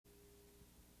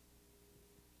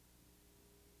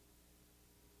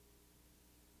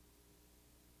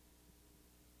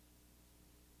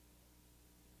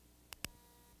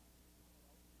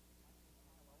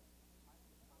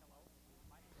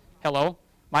Hello,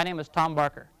 my name is Tom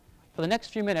Barker. For the next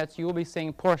few minutes, you will be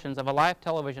seeing portions of a live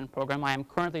television program I am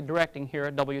currently directing here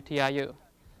at WTIU.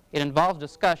 It involves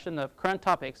discussion of current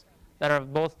topics that are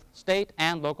of both state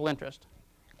and local interest.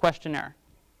 Question-Aire.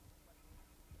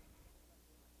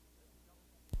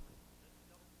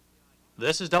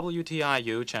 This is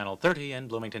WTIU Channel 30 in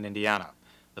Bloomington, Indiana.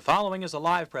 The following is a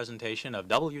live presentation of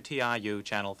WTIU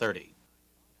Channel 30.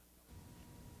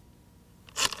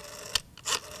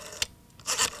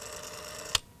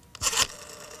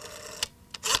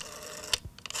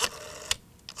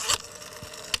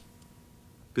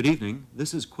 Good evening.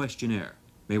 This is Question-Aire.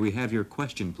 May we have your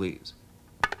question, please?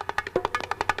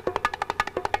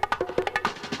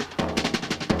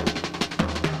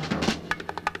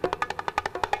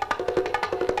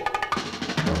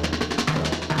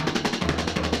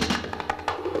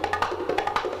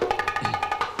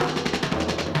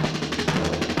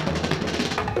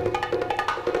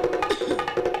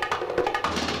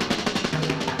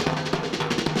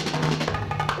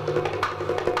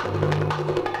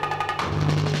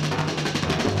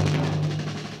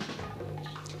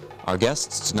 Our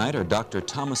guests tonight are Dr.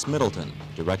 Thomas Middleton,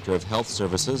 Director of Health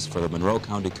Services for the Monroe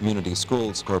County Community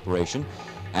Schools Corporation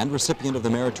and recipient of the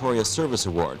Meritorious Service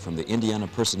Award from the Indiana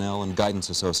Personnel and Guidance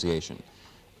Association,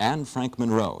 and Frank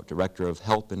Monroe, Director of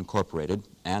HELP Incorporated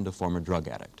and a former drug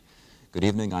addict. Good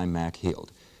evening, I'm Mac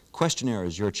Heald. Question-Aire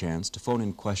is your chance to phone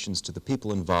in questions to the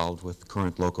people involved with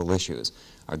current local issues.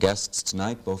 Our guests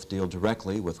tonight both deal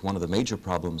directly with one of the major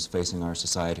problems facing our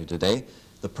society today,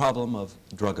 the problem of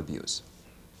drug abuse.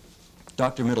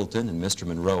 Dr. Middleton and Mr.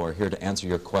 Monroe are here to answer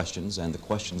your questions and the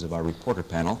questions of our reporter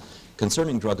panel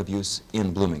concerning drug abuse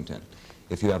in Bloomington.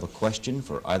 If you have a question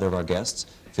for either of our guests,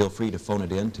 feel free to phone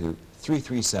it in to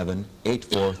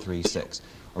 337-8436,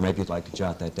 or maybe you'd like to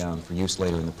jot that down for use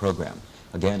later in the program.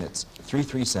 Again, it's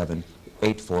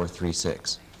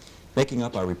 337-8436. Making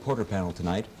up our reporter panel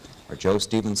tonight are Joe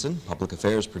Stevenson, Public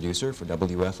Affairs Producer for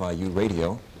WFIU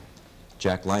Radio,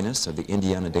 Jack Linus of the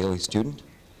Indiana Daily Student,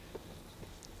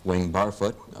 Wayne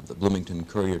Barfoot of the Bloomington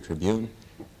Courier-Tribune,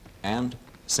 and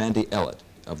Sandy Ellett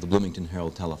of the Bloomington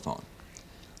Herald-Telephone.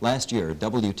 Last year,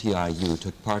 WTIU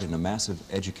took part in a massive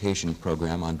education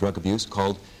program on drug abuse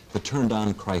called the Turned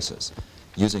On Crisis.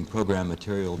 Using program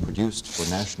material produced for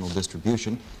national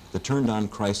distribution, the Turned On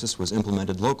Crisis was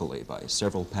implemented locally by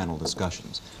several panel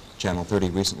discussions. Channel 30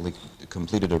 recently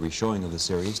completed a reshowing of the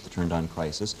series, The Turned On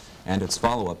Crisis, and its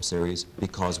follow-up series,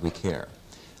 Because We Care.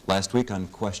 Last week on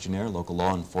Question-Aire, local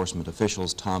law enforcement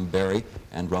officials Tom Berry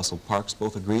and Russell Parks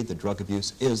both agreed that drug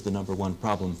abuse is the #1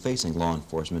 problem facing law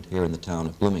enforcement here in the town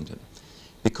of Bloomington.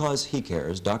 Because he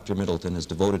cares, Dr. Middleton has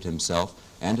devoted himself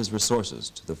and his resources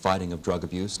to the fighting of drug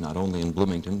abuse not only in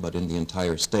Bloomington but in the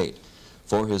entire state.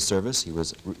 For his service, he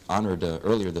was honored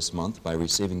earlier this month by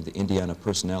receiving the Indiana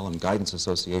Personnel and Guidance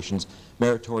Association's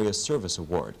Meritorious Service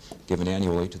Award, given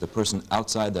annually to the person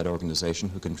outside that organization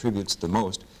who contributes the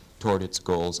most toward its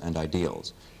goals and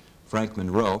ideals. Frank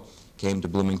Monroe came to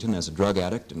Bloomington as a drug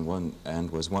addict and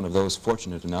was one of those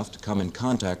fortunate enough to come in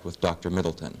contact with Dr.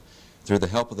 Middleton. Through the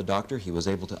help of the doctor, he was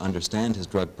able to understand his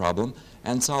drug problem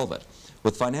and solve it.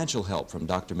 With financial help from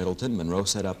Dr. Middleton, Monroe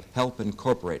set up HELP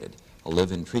Incorporated, a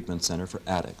live-in treatment center for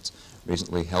addicts.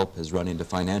 Recently, HELP has run into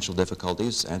financial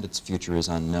difficulties and its future is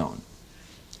unknown.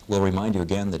 We'll remind you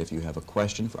again that if you have a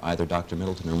question for either Dr.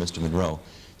 Middleton or Mr. Monroe,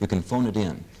 you can phone it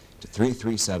in to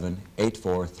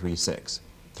 337-8436.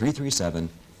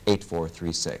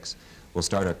 337-8436. We'll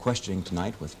start our questioning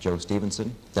tonight with Joe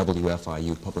Stevenson,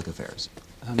 WFIU Public Affairs.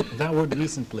 That word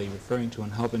recently, referring to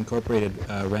when HELP Incorporated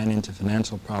ran into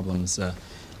financial problems,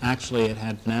 actually it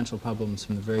had financial problems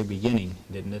from the very beginning,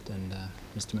 didn't it? And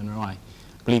Mr. Monroe, I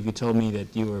believe you told me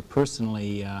that you were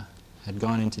personally had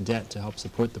gone into debt to help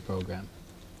support the program.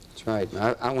 That's right.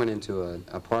 I went into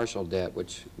a partial debt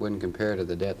which wouldn't compare to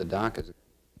the debt the doc has.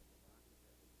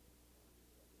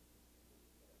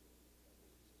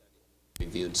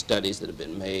 Reviewed studies that have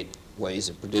been made, ways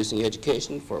of producing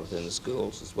education for within the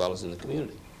schools as well as in the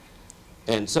community.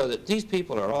 And so that these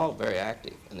people are all very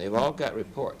active and they've all got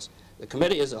reports. The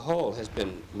committee as a whole has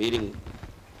been meeting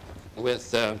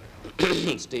with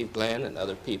Steve Glenn and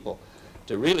other people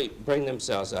to really bring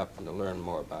themselves up and to learn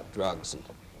more about drugs and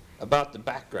about the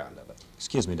background of it.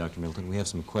 Excuse me, Dr. Middleton, we have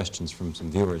some questions from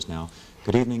some viewers now.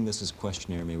 Good evening, this is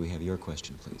Question-Aire. May we have your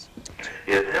question, please?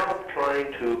 Is HELP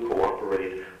trying to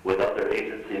cooperate with other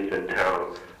agencies in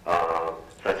town,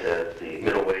 such as the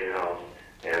Middle Way House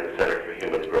and the Center for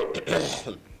Human Growth?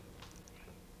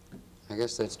 I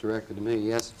guess that's directed to me,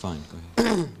 yes. Fine, go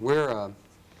ahead.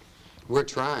 We're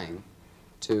trying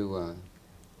to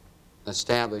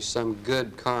establish some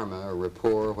good karma or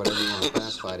rapport, whatever you want to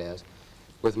classify it as,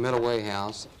 with Middle Way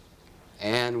House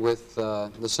and with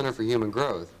the Center for Human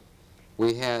Growth.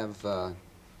 We have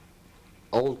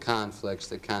old conflicts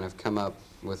that kind of come up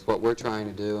with what we're trying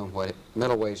to do and what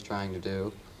Middle Way is trying to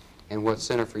do and what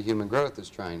Center for Human Growth is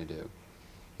trying to do.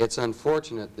 It's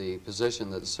unfortunate the position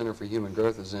that the Center for Human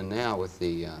Growth is in now with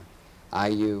the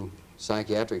IU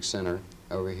Psychiatric Center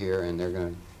over here, and they're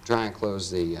going to try and close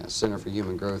the Center for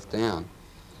Human Growth down,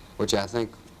 which I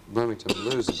think Bloomington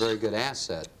will lose a very good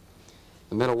asset.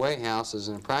 The Middle Way House is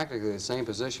in practically the same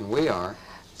position we are.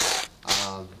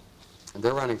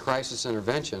 They're running crisis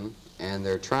intervention, and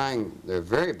they're trying their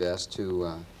very best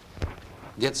to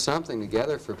get something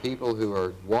together for people who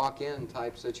are walk-in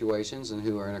type situations and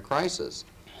who are in a crisis.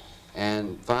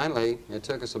 And finally, it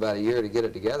took us about a year to get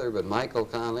it together, but Michael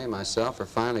Conley and myself are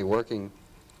finally working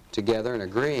together and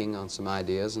agreeing on some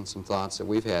ideas and some thoughts that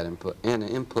we've had input and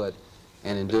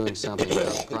in doing something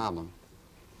about the problem.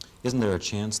 Isn't there a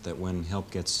chance that when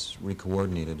help gets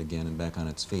re-coordinated again and back on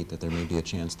its feet, that there may be a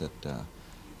chance that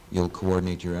you'll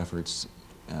coordinate your efforts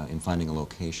in finding a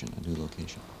location, a new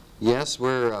location? Yes,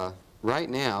 we're, right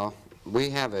now, we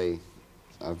have a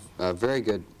very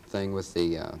good thing with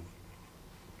the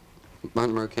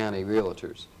Monroe County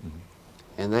Realtors.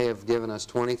 And they have given us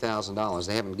 $20,000.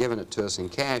 They haven't given it to us in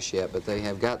cash yet, but they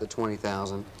have got the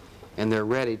 $20,000, and they're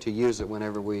ready to use it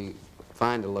whenever we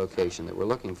find a location that we're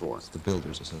looking for. It's the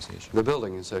Builders Association. The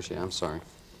Building Association, I'm sorry.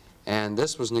 And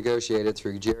this was negotiated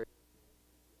through Jerry.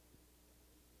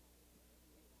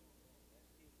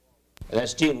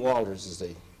 That's Gene Walters, is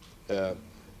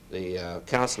the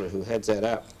counselor who heads that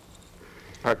up,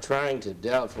 are trying to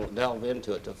delve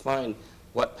into it to find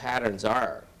what patterns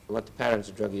are, what the patterns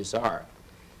of drug use are.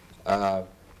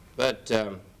 But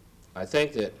I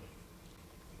think that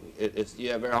it's,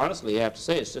 yeah, very honestly, you have to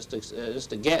say it's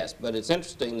just a guess. But it's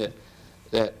interesting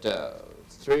that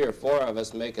 3 or 4 of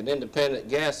us make an independent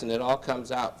guess, and it all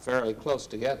comes out fairly close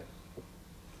together.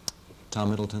 Tom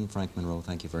Middleton, Frank Monroe,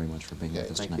 thank you very much for being with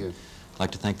us tonight. Thank you. I'd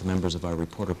like to thank the members of our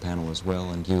reporter panel as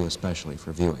well, and you especially,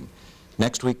 for viewing.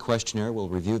 Next week, Question-Aire will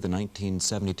review the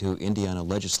 1972 Indiana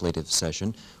legislative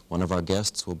session. One of our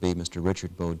guests will be Mr.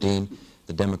 Richard Bodine,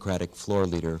 the Democratic floor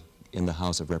leader in the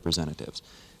House of Representatives.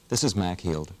 This is Mac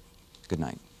Heald. Good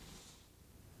night.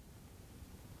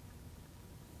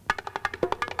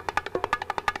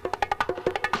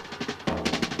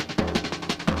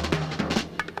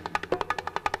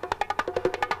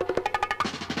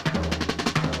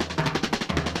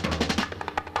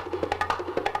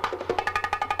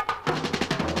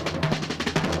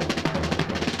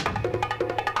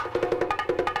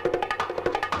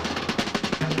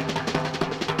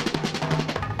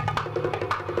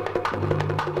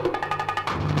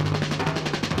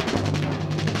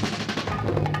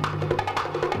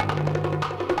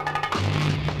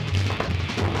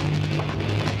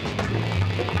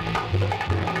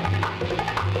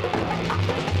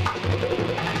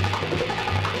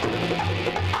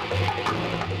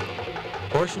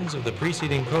 Portions of the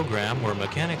preceding program were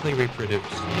mechanically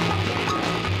reproduced.